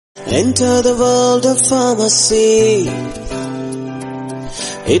Enter the world of pharmacy.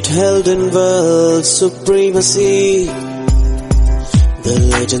 It held in world supremacy. The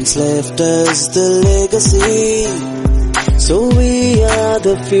legends left us the legacy. So we are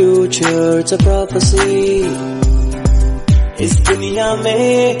the future, it's a prophecy. इस दुनिया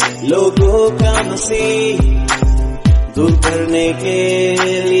में लोगों का मसीह दूर करने के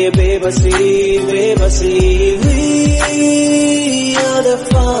लिए बेबसी बेबसी We are the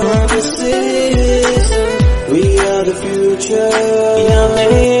pharmacists, we are the future. दुनिया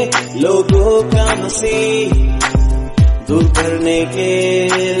में लोगों का मसीह दूर करने के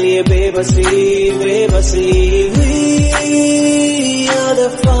लिए बेबसी बेबसी We are the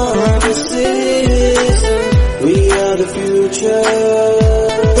pharmacists, we are the future.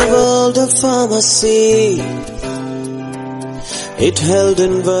 The world of pharmacy, it held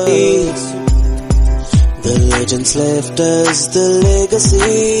in words. The legends left us the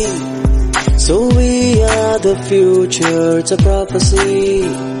legacy. So we are the future, it's a prophecy.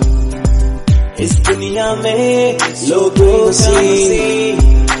 इस दुनिया में लोगों का मसीह.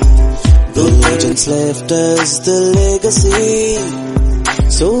 The legends left us the legacy.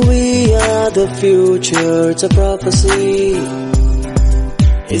 So we are the future, it's a prophecy.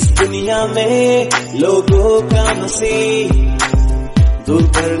 इस दुनिया में लोगों का मसीह दूर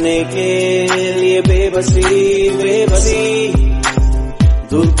करने के लिए बेबसी बेबसी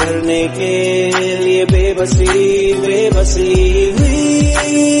दूर करने के लिए बेबसी बेबसी We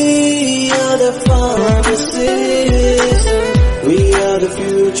are the pharmacists, we are the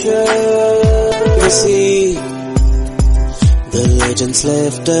future. The legends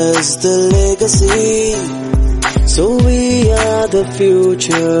left us the legacy. So we are the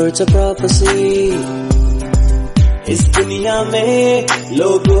future, it's a prophecy. इस दुनिया में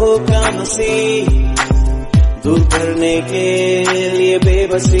लोगों का मसीह दूर करने के लिए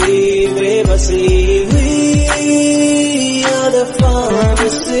बेबसी बेबसी We are the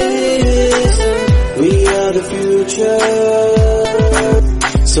pharmacists, we are the future.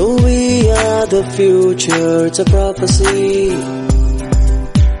 So we are the future, it's a prophecy.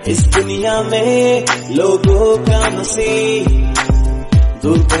 इस दुनिया में लोगों का मसीह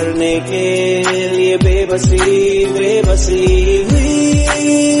दूर करने के लिए बेबसी बेबसी We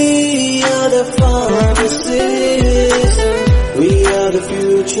are the pharmacists, we are the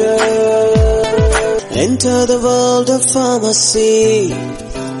future. Enter the world of pharmacy.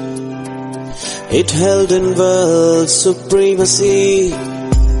 It held in world supremacy.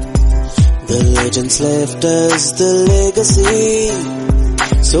 The legends left us the legacy.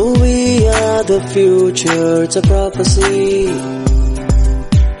 So we are the future, it's a prophecy.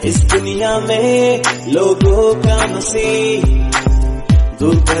 इस दुनिया में लोगों का मसीह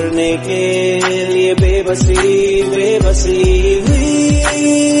दूर करने के लिए बेबसी बेबसी We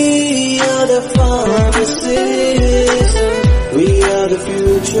are the pharmacists, we are the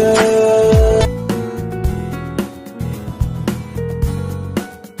future.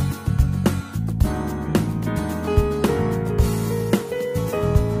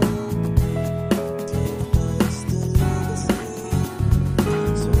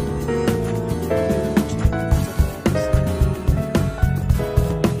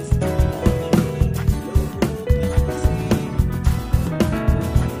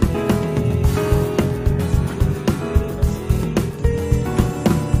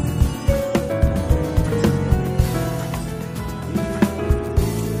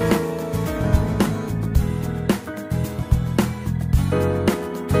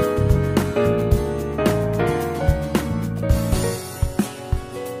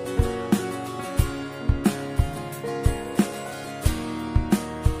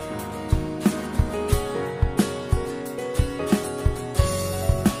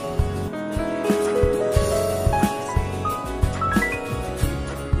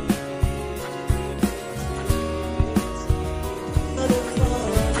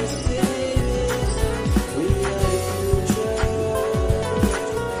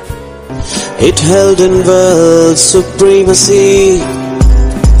 It held in world supremacy.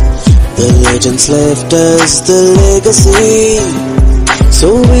 The legends left us the legacy.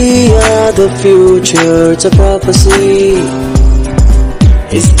 So we are the future, it's a prophecy.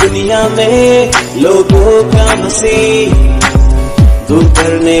 इस दुनिया में लोगों का मसीह दूर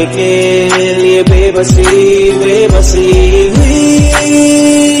करने के लिए बेबसी बेबसी We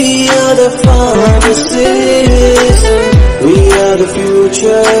are the pharmacists, we are the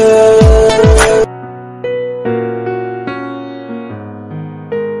future.